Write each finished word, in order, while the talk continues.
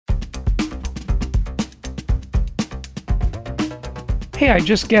Hey, I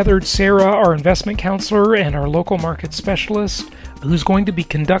just gathered Sarah, our investment counselor and our local market specialist, who's going to be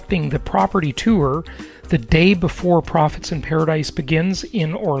conducting the property tour the day before Profits in Paradise begins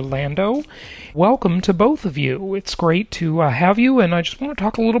in Orlando. Welcome to both of you. It's great to have you, and I just want to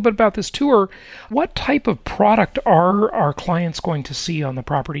talk a little bit about this tour. What type of product are our clients going to see on the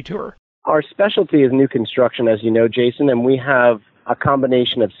property tour? Our specialty is new construction, as you know, Jason, and we have a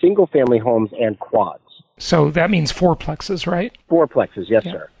combination of single-family homes and quads. So that means fourplexes, right? Fourplexes, yes,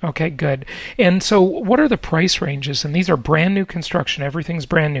 sir. Okay, good. And so what are the price ranges? And these are brand new construction. Everything's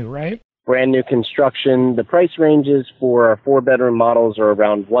brand new, right? Brand new construction. The price ranges for our four-bedroom models are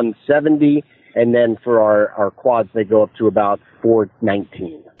around $170, and then for our quads, they go up to about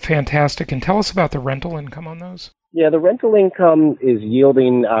 $419. Fantastic. And tell us about the rental income on those. Yeah, the rental income is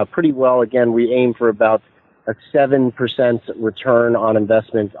yielding pretty well. Again, we aim for about a 7% return on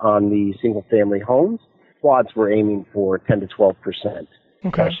investment on the single-family homes. Quads, we're aiming for 10 to 12%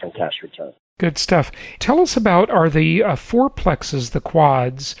 cash return. Good stuff. Tell us about, are the fourplexes, the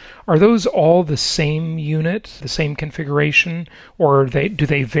quads, are those all the same unit, the same configuration, or do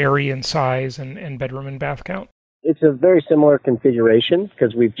they vary in size and bedroom and bath count? It's a very similar configuration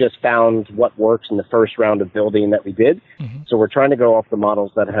because we've just found what works in the first round of building that we did. Mm-hmm. So we're trying to go off the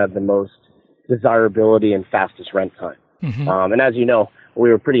models that have the most desirability and fastest rent time. Mm-hmm. And as you know, we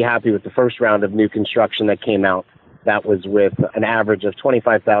were pretty happy with the first round of new construction that came out. That was with an average of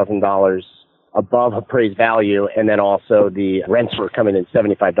 $25,000 above appraised value, and then also the rents were coming in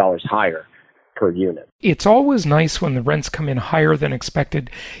 $75 higher per unit. It's always nice when the rents come in higher than expected.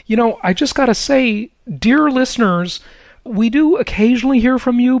 You know, I just got to say, dear listeners, we do occasionally hear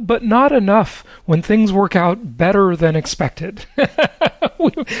from you, but not enough when things work out better than expected.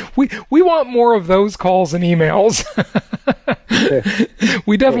 we want more of those calls and emails.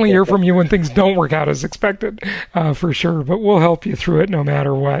 We definitely hear from you when things don't work out as expected, for sure, but we'll help you through it no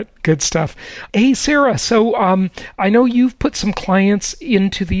matter what. Good stuff. Hey, Sarah, so I know you've put some clients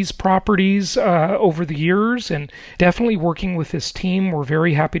into these properties over the years and definitely working with this team. We're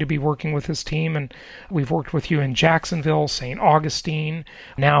very happy to be working with this team, and we've worked with you in Jacksonville, St. Augustine,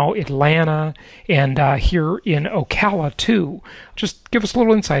 now Atlanta, and here in Ocala, too. Just give us a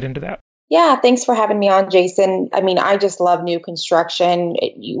little insight into that. Yeah, thanks for having me on, Jason. I mean, I just love new construction.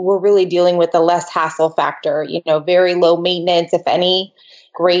 We're really dealing with a less hassle factor, very low maintenance, if any,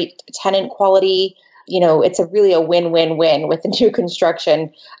 great tenant quality. It's really a win-win-win with the new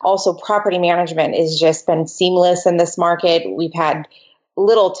construction. Also, property management has just been seamless in this market. We've had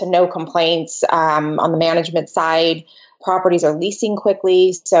little to no complaints on the management side. Properties are leasing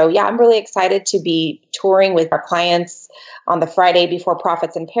quickly. So yeah, I'm really excited to be touring with our clients on the Friday before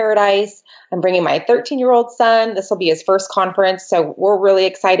Profits in Paradise. I'm bringing my 13-year-old son. This will be his first conference. So we're really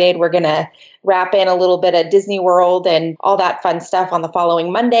excited. We're going to wrap in a little bit of Disney World and all that fun stuff on the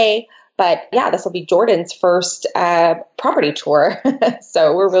following Monday. But yeah, this will be Jordan's first property tour.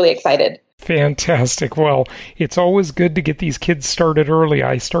 So we're really excited. Fantastic. Well, it's always good to get these kids started early.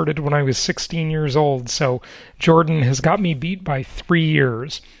 I started when I was 16 years old, so Jordan has got me beat by 3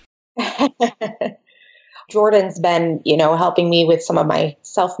 years. Jordan's been, helping me with some of my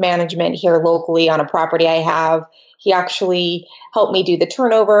self-management here locally on a property I have. He actually helped me do the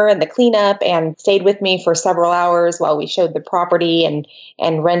turnover and the cleanup and stayed with me for several hours while we showed the property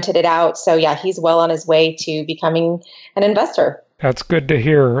and rented it out. So yeah, he's well on his way to becoming an investor. That's good to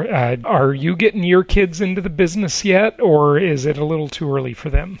hear. Are you getting your kids into the business yet, or is it a little too early for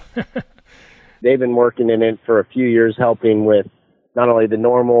them? They've been working in it for a few years, helping with not only the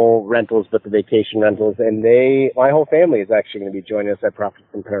normal rentals, but the vacation rentals. And my whole family is actually going to be joining us at Profits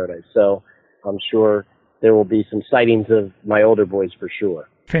in Paradise. So I'm sure there will be some sightings of my older boys for sure.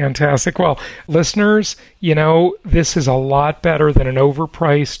 Fantastic. Well, listeners, this is a lot better than an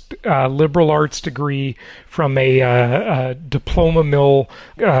overpriced liberal arts degree from a diploma mill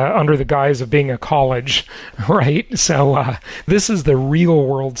under the guise of being a college, right? So this is the real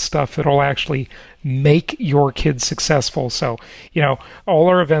world stuff that'll actually make your kids successful. So, all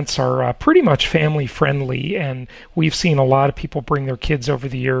our events are pretty much family friendly, and we've seen a lot of people bring their kids over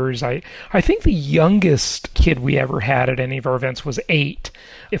the years. I think the youngest kid we ever had at any of our events was 8,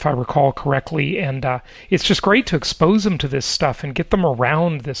 if I recall correctly, and it's just great to expose them to this stuff and get them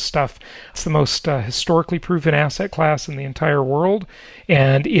around this stuff. It's the most historically proven asset class in the entire world,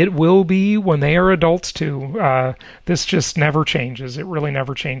 and it will be when they are adults too. This just never changes. It really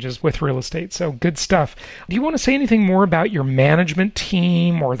never changes with real estate. So good Good stuff. Do you want to say anything more about your management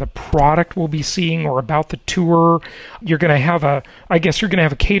team or the product we'll be seeing or about the tour? You're going to have I guess you're going to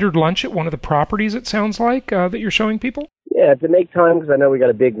have a catered lunch at one of the properties, it sounds like, that you're showing people? Yeah, to make time, because I know we got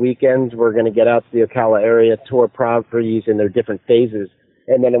a big weekend, we're going to get out to the Ocala area, tour properties in their different phases.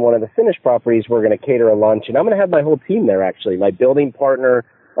 And then in one of the finished properties, we're going to cater a lunch. And I'm going to have my whole team there, actually. My building partner,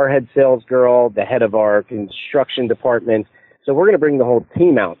 our head sales girl, the head of our construction department. So we're going to bring the whole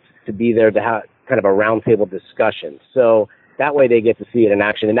team out to be there to have kind of a roundtable discussion. So that way they get to see it in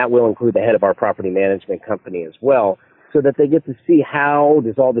action. And that will include the head of our property management company as well, so that they get to see how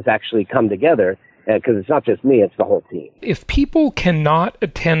does all this actually come together. Because it's not just me, it's the whole team. If people cannot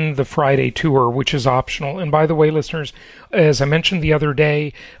attend the Friday tour, which is optional, and by the way, listeners, as I mentioned the other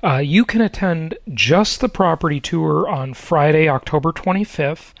day, you can attend just the property tour on Friday, October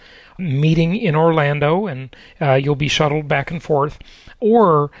 25th, meeting in Orlando, and you'll be shuttled back and forth.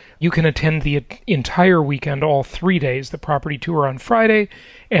 Or you can attend the entire weekend, all 3 days, the property tour on Friday,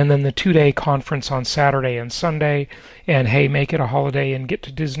 and then the 2-day conference on Saturday and Sunday. And hey, make it a holiday and get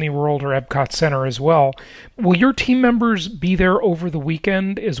to Disney World or Epcot Center as well. Will your team members be there over the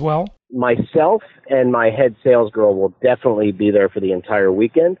weekend as well? Myself and my head sales girl will definitely be there for the entire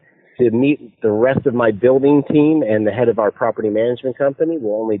weekend. To meet the rest of my building team and the head of our property management company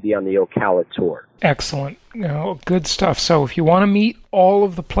will only be on the Ocala tour. Excellent. Good stuff. So if you want to meet all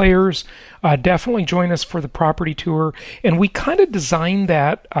of the players, definitely join us for the property tour. And we kind of designed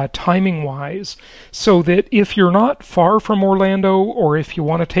that timing-wise so that if you're not far from Orlando, or if you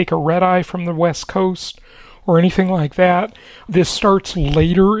want to take a red-eye from the West Coast or anything like that, this starts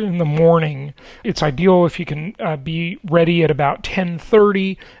later in the morning. It's ideal if you can be ready at about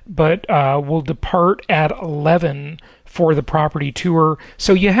 10:30, but we'll depart at 11 for the property tour.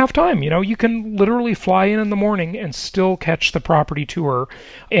 So you have time, you can literally fly in the morning and still catch the property tour,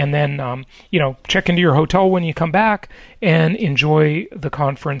 and then, check into your hotel when you come back and enjoy the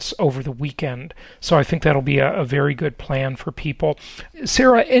conference over the weekend. So I think that'll be a very good plan for people.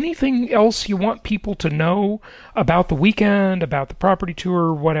 Sarah, anything else you want people to know about the weekend, about the property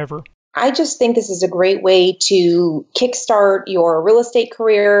tour, whatever? I just think this is a great way to kickstart your real estate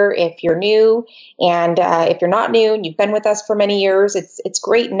career if you're new. And if you're not new and you've been with us for many years, it's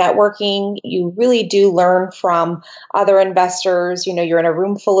great networking. You really do learn from other investors. You're in a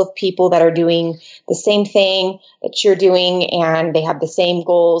room full of people that are doing the same thing that you're doing, and they have the same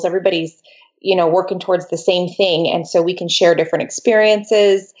goals. Everybody's working towards the same thing. And so we can share different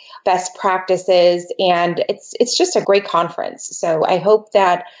experiences, best practices, and it's just a great conference. So I hope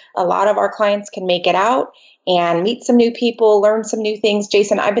that a lot of our clients can make it out and meet some new people, learn some new things.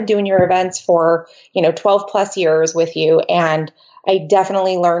 Jason, I've been doing your events for, 12 plus years with you, and I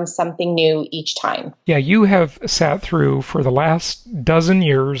definitely learn something new each time. Yeah, you have sat through for the last dozen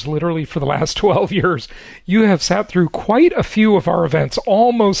years, literally for the last 12 years, you have sat through quite a few of our events,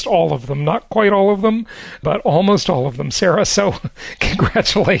 almost all of them, not quite all of them, but almost all of them, Sarah. So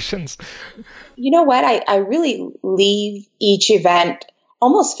congratulations. You know what? I really leave each event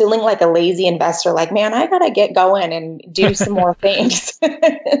almost feeling like a lazy investor, like, man, I got to get going and do some more things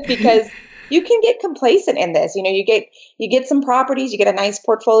because you can get complacent in this. You get some properties, you get a nice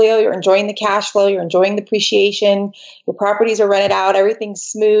portfolio, you're enjoying the cash flow, you're enjoying the appreciation, your properties are rented out, everything's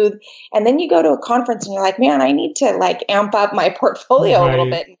smooth. And then you go to a conference and you're like, man, I need to amp up my portfolio a little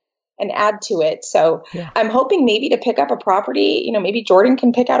bit and add to it. So yeah. I'm hoping maybe to pick up a property, maybe Jordan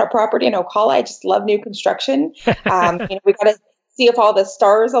can pick out a property in Ocala. I just love new construction. We got to see if all the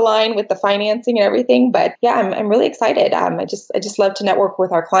stars align with the financing and everything. But yeah, I'm really excited. I just love to network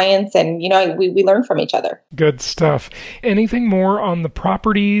with our clients, and we learn from each other. Good stuff. Anything more on the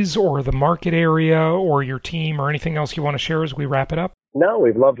properties or the market area or your team or anything else you want to share as we wrap it up? No,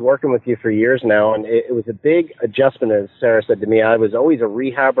 we've loved working with you for years now, and it was a big adjustment, as Sarah said to me. I was always a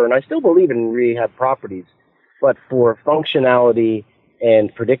rehabber, and I still believe in rehab properties, but for functionality and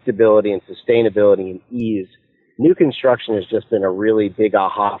predictability and sustainability and ease, new construction has just been a really big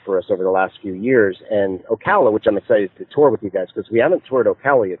aha for us over the last few years. And Ocala, which I'm excited to tour with you guys because we haven't toured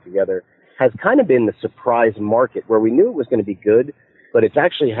Ocala yet together, has kind of been the surprise market where we knew it was going to be good, but it's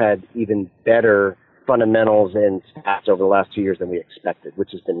actually had even better fundamentals and stats over the last 2 years than we expected,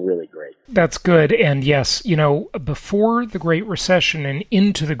 which has been really great. That's good. And yes, before the Great Recession and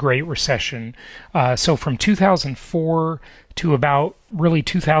into the Great Recession, so from 2004 to about really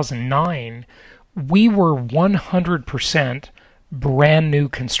 2009, we were 100% brand new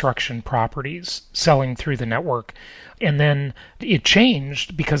construction properties selling through the network. And then it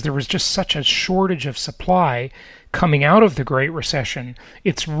changed because there was just such a shortage of supply coming out of the Great Recession.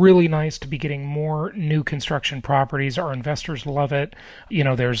 It's really nice to be getting more new construction properties. Our investors love it.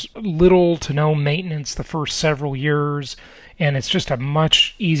 There's little to no maintenance the first several years, and it's just a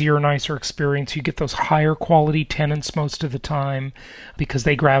much easier, nicer experience. You get those higher quality tenants most of the time because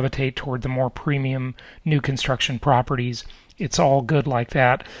they gravitate toward the more premium new construction properties. It's all good like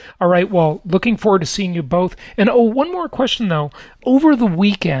that. All right, well, looking forward to seeing you both. And one more question, though. Over the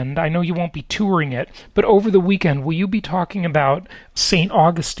weekend, I know you won't be touring it, but over the weekend, will you be talking about St.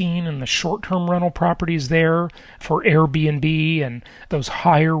 Augustine and the short-term rental properties there for Airbnb and those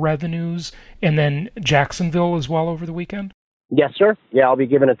higher revenues, and then Jacksonville as well over the weekend? Yes, sir. Yeah, I'll be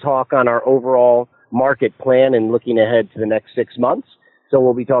giving a talk on our overall market plan and looking ahead to the next 6 months. So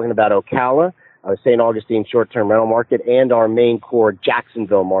we'll be talking about Ocala, St. Augustine short-term rental market, and our main core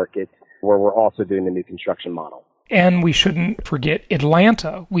Jacksonville market, where we're also doing the new construction model. And we shouldn't forget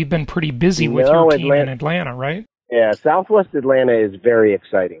Atlanta. We've been pretty busy with your team in Atlanta, right? Yeah, Southwest Atlanta is very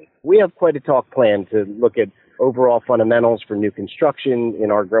exciting. We have quite a talk planned to look at overall fundamentals for new construction in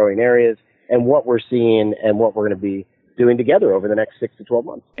our growing areas and what we're seeing and what we're going to be doing together over the next 6 to 12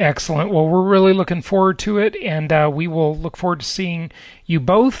 months. Excellent. Well, we're really looking forward to it, and we will look forward to seeing you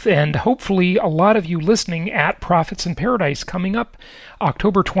both and hopefully a lot of you listening at Profits in Paradise coming up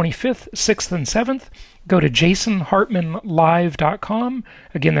October 25th, 6th, and 7th. Go to jasonhartmanlive.com.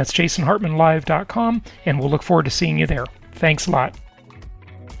 Again, that's jasonhartmanlive.com, and we'll look forward to seeing you there. Thanks a lot.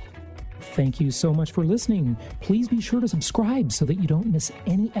 Thank you so much for listening. Please be sure to subscribe so that you don't miss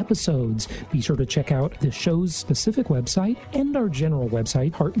any episodes. Be sure to check out the show's specific website and our general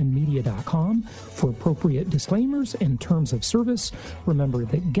website, hartmanmedia.com, for appropriate disclaimers and terms of service. Remember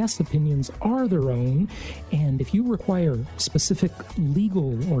that guest opinions are their own, and if you require specific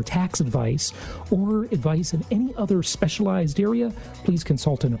legal or tax advice or advice in any other specialized area, please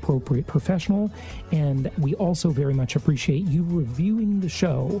consult an appropriate professional. And we also very much appreciate you reviewing the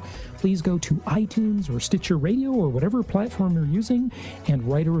show. Please go to iTunes or Stitcher Radio or whatever platform you're using and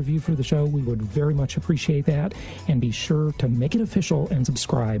write a review for the show. We would very much appreciate that. And be sure to make it official and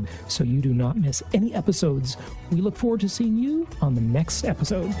subscribe so you do not miss any episodes. We look forward to seeing you on the next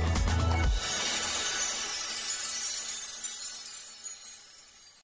episode.